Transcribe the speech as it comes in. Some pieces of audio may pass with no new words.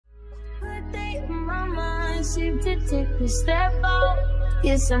never seem to take a step out.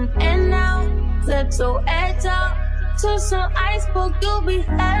 Get some air now, let your edge out. To some iceberg, you'll be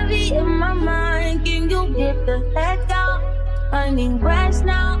heavy in my mind. Can you get the heck out? I need rest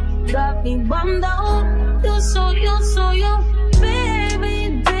now, got me bummed out. You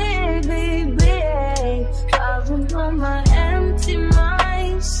baby, baby, baby. I've been on my empty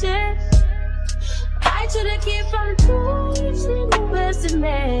mind, shit. I should've kept from losing the best of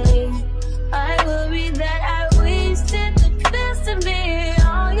me. I worry that I wasted the best of me.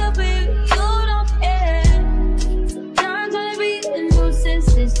 Oh, yeah, baby, you don't care. Sometimes I be a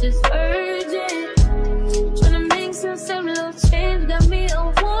nuisance, it's just urgent. Tryna make some little change, got me a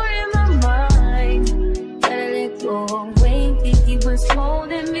war in my mind. Gotta let go away, think he was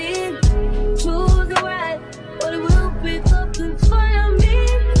holding me. Choose the right, but it will pick up in front of me.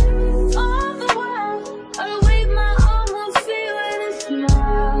 All the while, I wave my almost feel it a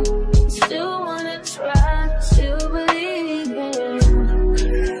smile. Still wanna try to believe in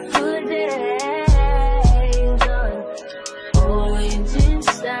good days. Always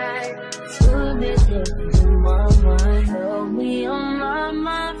inside, good days in my mind. Help me on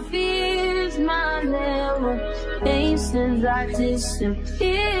my fears, my never since I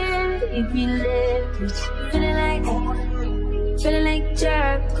disappeared. If you live, feeling like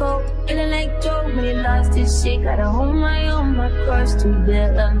Jericho, feeling like Joe when he lost his shit. Gotta hold my own, my cross to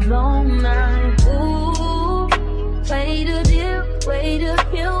bear alone now. Ooh, way to deal, way to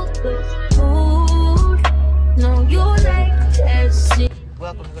heal the food. No, you like that shit.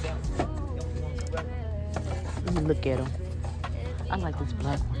 Welcome to go down. Let me look at them. I like this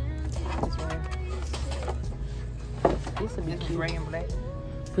black one. This one. This would be cute. Gray and black.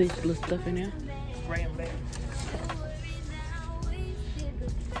 Put little stuff in there. Gray and black.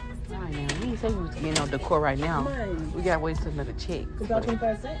 Alright, now we ain't saying we was getting no decor right now. Man. We gotta wait till another check. It's about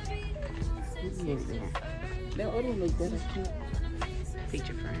 25 cents. Yes, That other one looks better.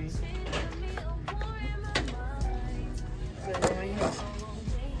 picture frame.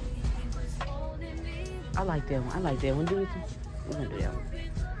 I like that one. I like that one. Do this one. We're gonna do that one.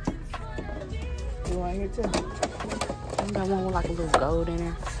 You want here too? I got one with like a little gold in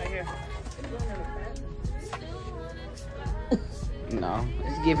there. Right here. No,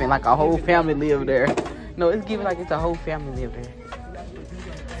 it's giving like a whole family live there. No, it's giving like it's a whole family live there.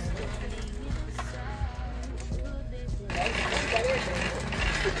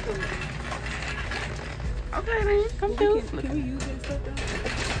 Okay, man, come through. Can we use this stuff though?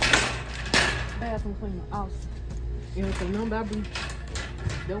 Bathroom cleaner, awesome. You know, so number I be.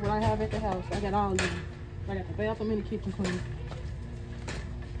 That's what I have at the house. I got all of them. I got the bathroom and the kitchen cleaner.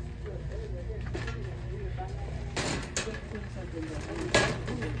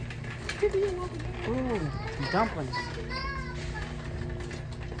 Ooh, dumplings.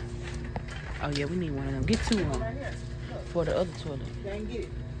 Oh yeah, we need one of them. Get two of them for the other toilet. They ain't get it.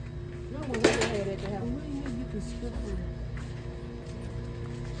 No one really had at the house. What do you get the stuff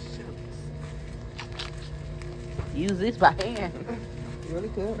for? Use this by hand. Really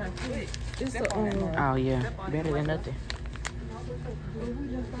good. It's a, Oh yeah, better than nothing.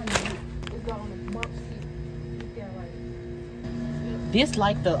 This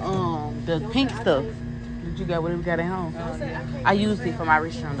like the pink stuff that you got, whatever you got at home. I used it for my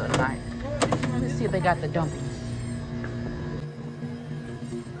restaurant the other night. Let's see if they got the dumplings.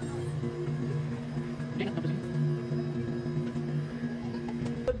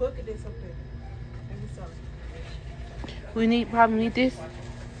 What bucket is up there? We probably need this.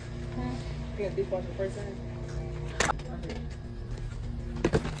 You got dishwasher first time?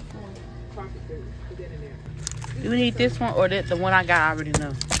 Put that in there. Do we need this one or that the one I got? I already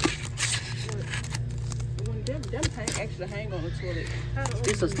know. Them actually hang on the toilet.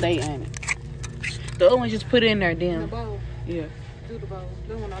 This will stay in it. The other one just put it in there In the then. bowl. Yeah. Do the bowl.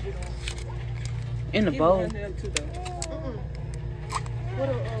 That one I'll be doing. In the bowl.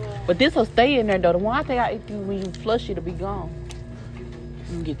 What But this will stay in there though. The one I think I ate when you flush it, it'll be gone.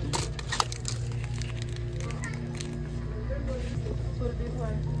 Let me get this. Put it this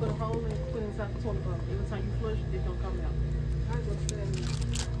way. Put a hole in it. Put it inside the toilet bowl. Every time you flush it, it's gonna come out. I go stand.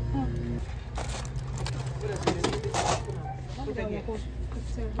 What else? What that get?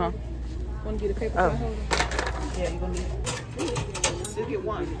 Huh? Want to get a paper Oh. towel holder? Yeah, you're gonna need. Just get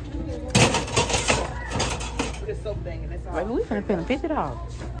one. With a soap thing, and that's all. Baby, we finna pay $50.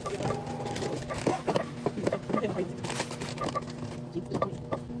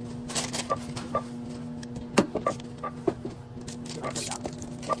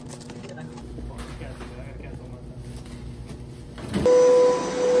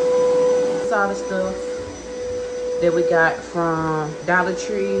 That's all the stuff that we got from Dollar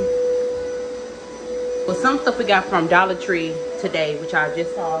Tree But some stuff we got from Dollar Tree today, which I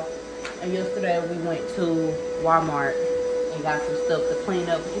just saw. And yesterday we went to Walmart and got some stuff to clean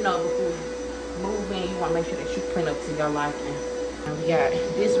up. You know, before you move in, you want to make sure that you clean up to your liking. And we got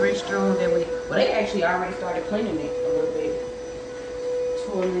this restroom that well, they actually already started cleaning it a little bit.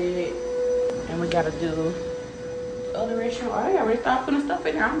 Toilet. And we got to do the other restroom. Oh, I already started putting stuff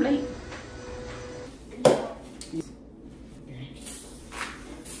in there. I'm late.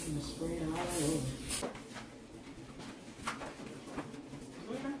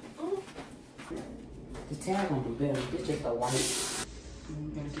 The tag won't do better. It's just a white. And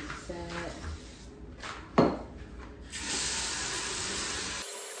we're gonna get the side.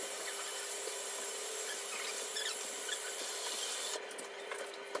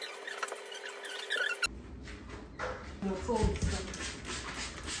 No food.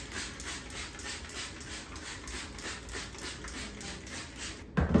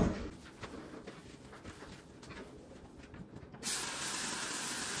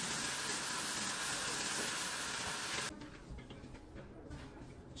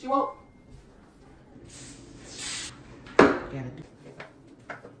 She woke. Gotta do.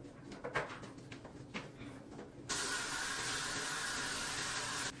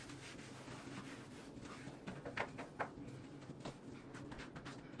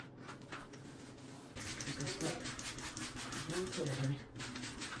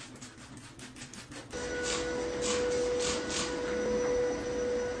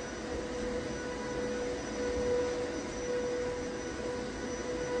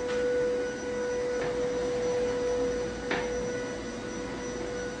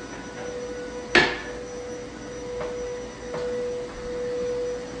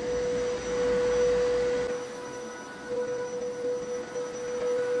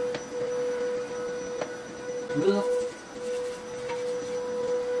 Look.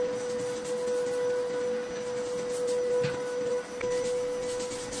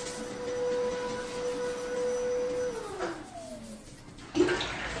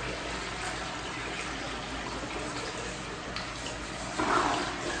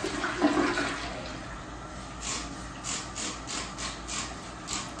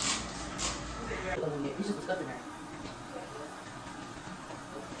 You should put stuff in there.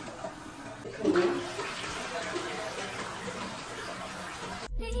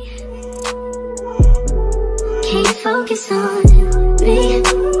 Can you focus on me?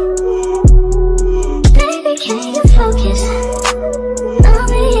 Baby, can you focus on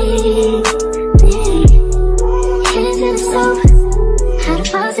me? Hands in the soap, how the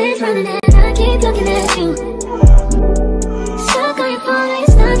faucet's running and I keep looking at you. Stuck on your phone, you're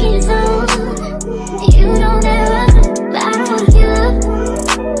stuck in your zone. You don't ever, but I don't wanna give up.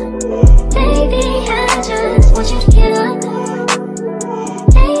 Baby, I just want you to give up.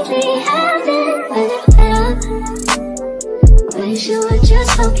 Lately I've been a little fed up. Wish you would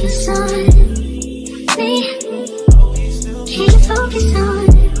just focus on me. Can you focus on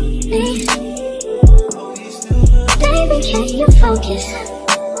me? Baby, can you focus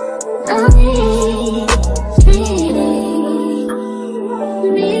on me?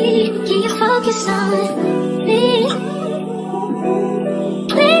 Can you focus on me?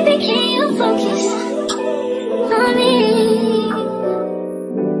 Baby, can you focus on me?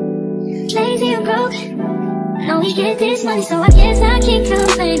 Lazy and broke, know we get this money, so I guess I can't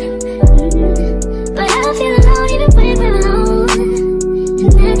complain. But I feel alone even when we're alone.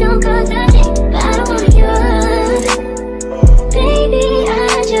 And that don't cause nothing, but I don't wanna give up. Baby, I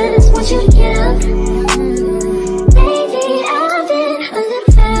just want you to get up. Baby, I've been a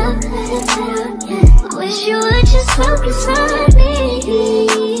little fed up. Wish you would just focus on me.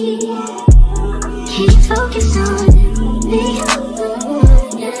 Can you focus on me?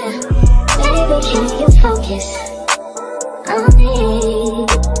 Baby, can you focus on me?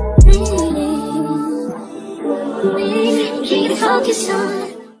 Can you focus on me?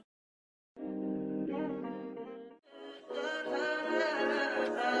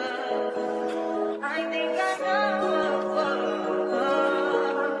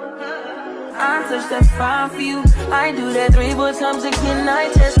 I touch that 5 for you. I do that 3 4 times again. I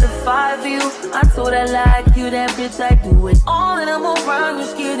testify for you. I told I like you, that bitch I do it. All that I'm around, you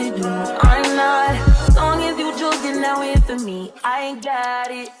scared to do. I'm not. As long as you joking now in for me, I ain't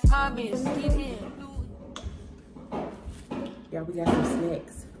got it. Yeah, we got some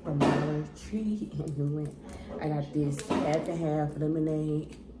snacks from Dollar Tree. I got this half and half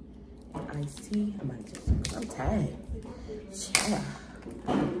lemonade and iced tea. I'm tired. Yeah.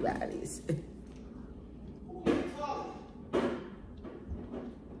 You got this.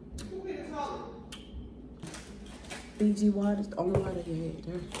 Fiji water's the only water they had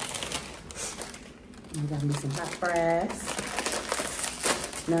there. I got me some hot fries.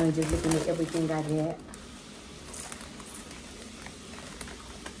 Now I'm just looking at everything I got.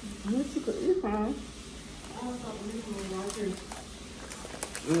 What you could eat from?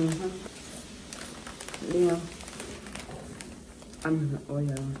 Yeah. I'm gonna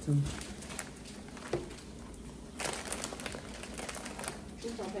oil too.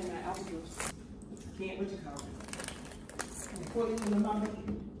 She's gonna take my apple juice. Can't, what you call it? Pour it in the mama.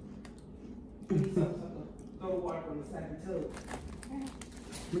 Throw the water on the side of the tub.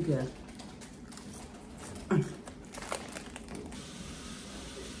 We good. I'm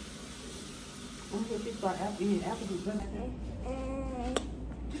gonna just start eating apple juice.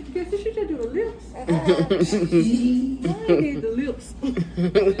 Guess you should just do the lips. I need the lips.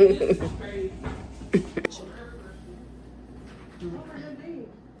 The lips is crazy. We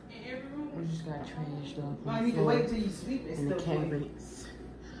just got trashed up. I need to wait till you sleep and in the stuff. cabinets.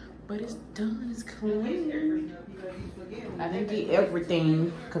 But it's done, it's clean. I didn't get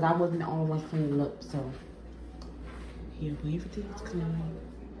everything because I wasn't the only one cleaning up, so yeah, but everything's clean.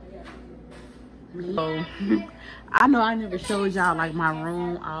 So I know I never showed y'all like my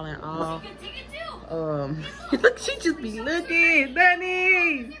room all in all. Look, she just be looking,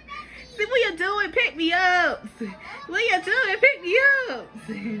 Bunny. See what you doing? Pick me up. What you doing? Pick me up.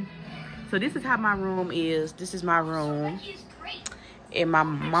 So this is how my room is. This is my room in my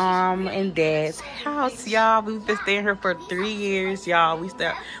mom and dad's house, y'all. We've been staying here for 3 years, y'all. We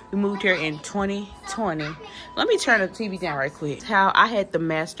moved here in 2020. Let me turn the TV down right quick. How I had the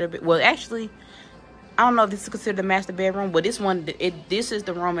master bed. Well, actually, I don't know if this is considered the master bedroom, but this is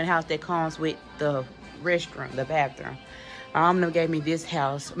the room in the house that comes with the restroom, the bathroom. My mom gave me this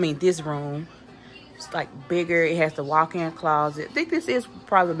room. It's like bigger. It has the walk-in closet. I think this is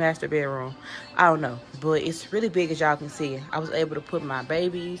probably the master bedroom. I don't know, but it's really big, as y'all can see. I was able to put my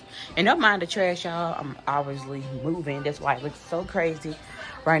babies, and don't mind the trash, y'all. I'm obviously moving. That's why it looks so crazy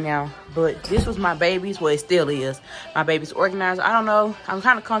right now. But this was my babies. Well, it still is. My baby's organizer. I don't know. I'm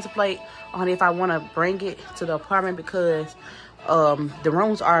kind of contemplate on if I want to bring it to the apartment because the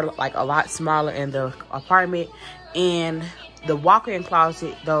rooms are like a lot smaller in the apartment, and the walk-in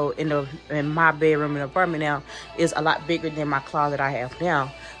closet though in my bedroom in the apartment now is a lot bigger than my closet I have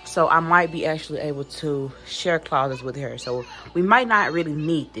now. So I might be actually able to share closets with her. So we might not really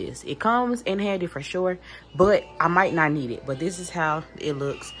need this. It comes in handy for sure, but I might not need it. But this is how it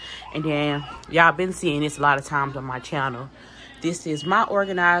looks. And then y'all been seeing this a lot of times on my channel. This is my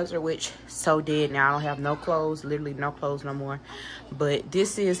organizer, which so dead now. I don't have no clothes, literally no clothes no more. But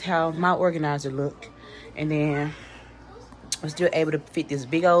this is how my organizer looked. And then I'm still able to fit this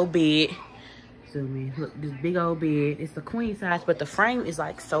big old bed. Zoom in. Look, this big old bed. It's the queen size, but the frame is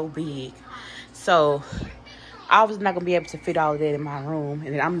like so big. So I was not gonna be able to fit all of that in my room.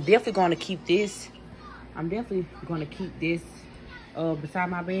 And then I'm definitely gonna keep this. I'm definitely gonna keep this beside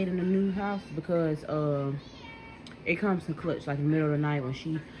my bed in the new house because it comes in clutch, like in the middle of the night when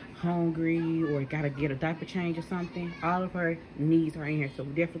she hungry or gotta get a diaper change or something. All of her needs are in here, so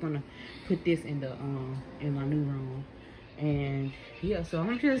we're definitely gonna put this in the in my new room. And yeah, so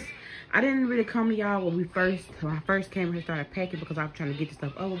I didn't really come to y'all when I first came here, started packing because I was trying to get this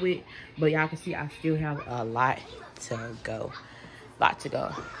stuff over with. But y'all can see I still have a lot to go.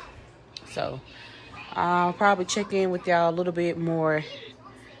 So I'll probably check in with y'all a little bit more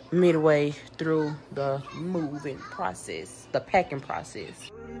midway through the moving process, the packing process.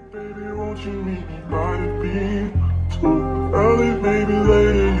 Baby, won't you meet me by the beach? Too early, maybe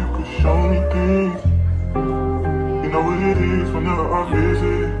later you could show me things. You know what it is whenever I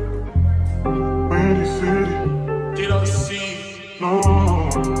visit Windy City. Did I see? No,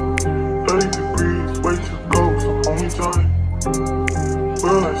 30 degrees, way to go, so hold me tight.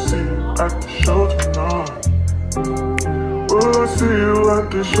 Will I see you at the show tonight? Will I see you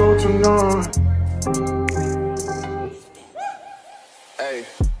at the show tonight? Hey.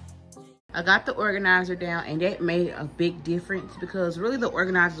 I got the organizer down, and that made a big difference because really the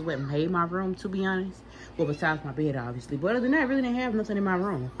organizer is what made my room, to be honest. Well, besides my bed, obviously. But other than that, I really didn't have nothing in my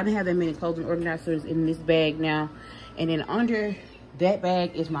room. I didn't have that many clothes and organizers in this bag now. And then under that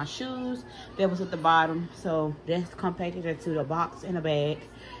bag is my shoes that was at the bottom. So that's compacted into the box and a bag.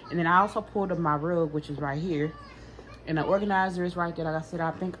 And then I also pulled up my rug, which is right here. And the organizer is right there. Like I said,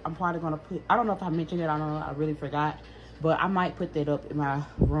 I think I'm probably going to put, I don't know if I mentioned it. I don't know. I really forgot. But I might put that up in my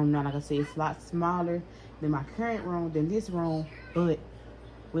room now. Like I said, it's a lot smaller than my current room, than this room. But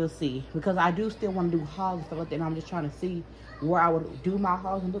we'll see. Because I do still want to do hauls and stuff like that. And I'm just trying to see where I would do my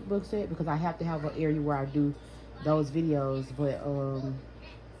hauls and lookbooks at. Because I have to have an area where I do those videos. But,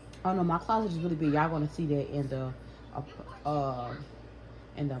 I don't know. My closet is really big. Y'all going to see that in the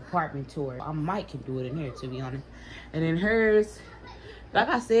and the apartment tour. I might can do it in here, to be honest. And then hers, like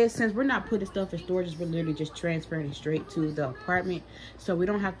I said, since we're not putting stuff in storages, we're literally just transferring it straight to the apartment. So we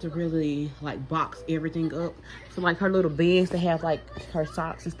don't have to really like box everything up. So like her little bags that have like her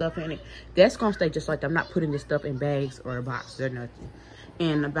socks and stuff in it, that's gonna stay just like that. I'm not putting this stuff in bags or boxes or nothing.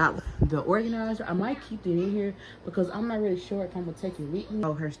 And about the organizer, I might keep it in here because I'm not really sure if I'm gonna take it with me.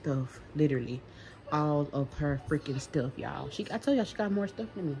 All her stuff, literally. All of her freaking stuff, y'all. I told y'all she got more stuff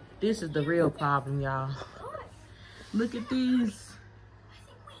than me. This is the real problem, y'all. Look at these.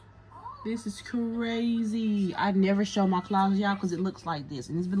 This is crazy. I never show my closet, y'all, because it looks like this.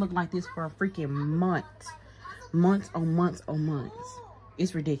 And it's been looking like this for a freaking month. Months on months on months.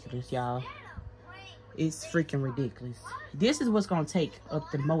 It's ridiculous, y'all. It's freaking ridiculous. This is what's going to take up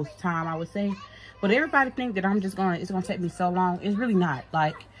the most time, I would say. But everybody think that it's going to take me so long. It's really not.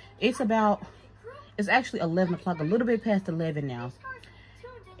 Like, it's actually 11 o'clock, a little bit past 11 now.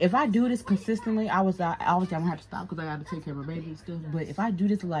 If I do this consistently, obviously I'm gonna have to stop because I gotta take care of my baby and stuff. But if I do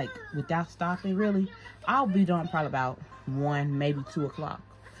this like without stopping, really, I'll be done probably about 1, maybe 2 o'clock.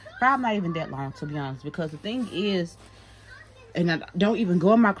 Probably not even that long, to be honest. Because the thing is, and I don't even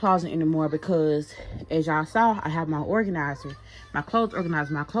go in my closet anymore because, as y'all saw, I have my organizer, my clothes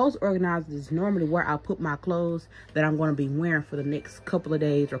organizer. My clothes organizer is normally where I put my clothes that I'm going to be wearing for the next couple of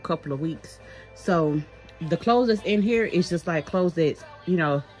days or couple of weeks. So the clothes that's in here is just like clothes that's, you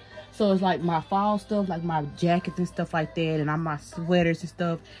know, so it's like my fall stuff, like my jackets and stuff like that, and my sweaters and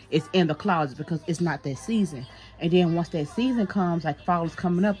stuff, it's in the closet because it's not that season. And then once that season comes, like fall is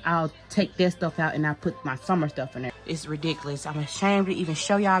coming up, I'll take that stuff out and I put my summer stuff in there. It's ridiculous. I'm ashamed to even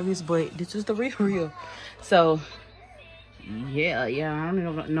show y'all this, but this is the real. So yeah, I don't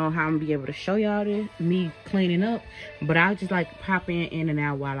even know how I'm gonna be able to show y'all this, me cleaning up, but I'll just like pop in and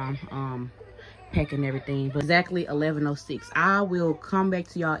out while I'm packing everything. But exactly 11:06. I will come back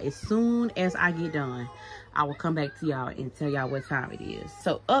to y'all as soon as I get done. I will come back to y'all and tell y'all what time it is.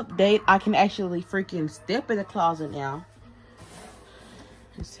 So update, I can actually freaking step in the closet now.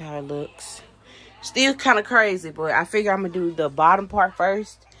 This is how it looks. Still kind of crazy, but I figure I'm gonna do the bottom part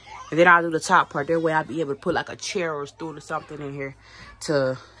first, and then I'll do the top part. That way I'll be able to put like a chair or a stool or something in here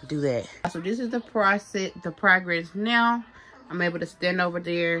to do that. So this is the progress now. I'm able to stand over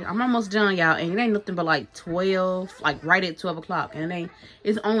there. I'm almost done, y'all, and it ain't nothing but like 12, like right at 12 o'clock. And it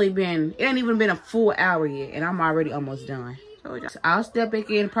ain't even been a full hour yet, and I'm already almost done. So I'll step back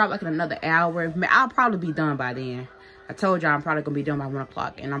in probably like in another hour. I'll probably be done by then. I told y'all I'm probably gonna be done by 1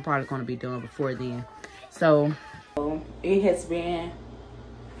 o'clock, and I'm probably gonna be done before then. So it has been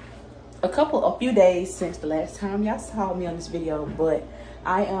a few days since the last time y'all saw me on this video, but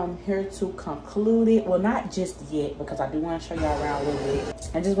I am here to conclude it. Well, not just yet, because I do want to show y'all around a little bit.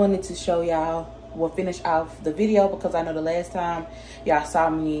 I just wanted to show y'all, finish off the video, because I know the last time y'all saw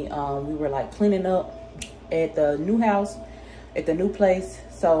me, we were like cleaning up at the new house, at the new place.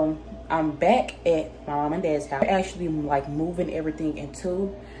 So I'm back at my mom and dad's house. We're actually like moving everything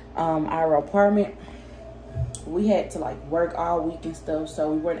into our apartment. We had to like work all week and stuff,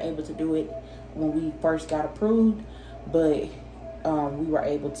 so we weren't able to do it when we first got approved, but we were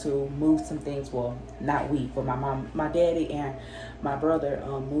able to move some things. Well, not we, but my daddy and my brother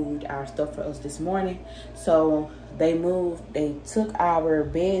moved our stuff for us this morning. So they took our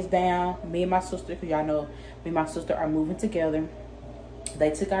beds down, me and my sister, because y'all know me and my sister are moving together.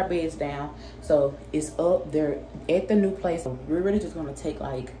 They took our beds down, so it's up there at the new place. So we're really just gonna take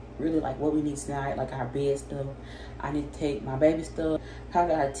like what we need tonight, like our bed stuff. I need to take my baby stuff,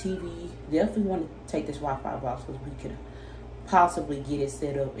 probably our TV. Definitely want to take this Wi-Fi box because we could possibly get it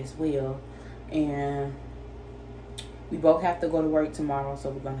set up as well. And we both have to go to work tomorrow, so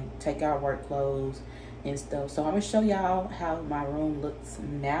we're gonna take our work clothes and stuff. So I'm gonna show y'all how my room looks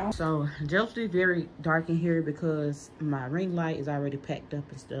now. So just very dark in here because my ring light is already packed up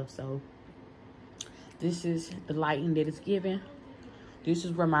and stuff. So this is the lighting that it's given. This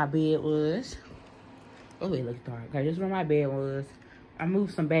is where my bed was. Oh, it looks dark. Okay, this is where my bed was. I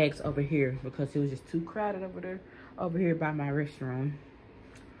moved some bags over here because it was just too crowded over there. Over here by my restroom.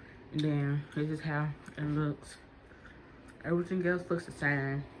 And then this is how it looks. Everything else looks the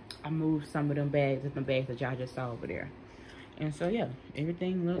same. I moved some of them bags and the bags that y'all just saw over there. And so yeah,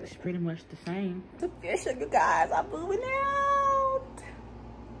 everything looks pretty much the same. It's official, you guys. I'm moving out.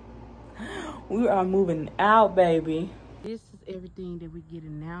 We are moving out, baby. This is everything that we're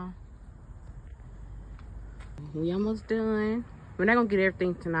getting now. We almost done. We're not gonna get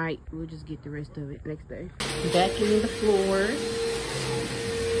everything tonight. We'll just get the rest of it next day. Vacuuming the floors.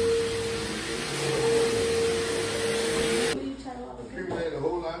 Accumulated a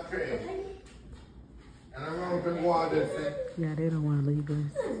whole lot of trash. And I'm wrong Yeah, they don't want to leave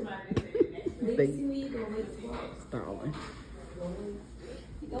us. They stalling.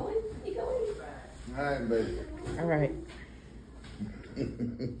 Hi, baby. All right.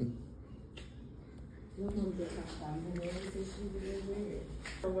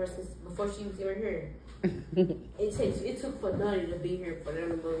 Before she was even here. It took for Nutty to be here for them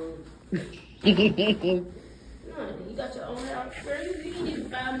to move. No, you got your own house, girl. You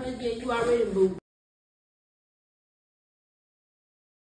need 5 months yet. You already moved.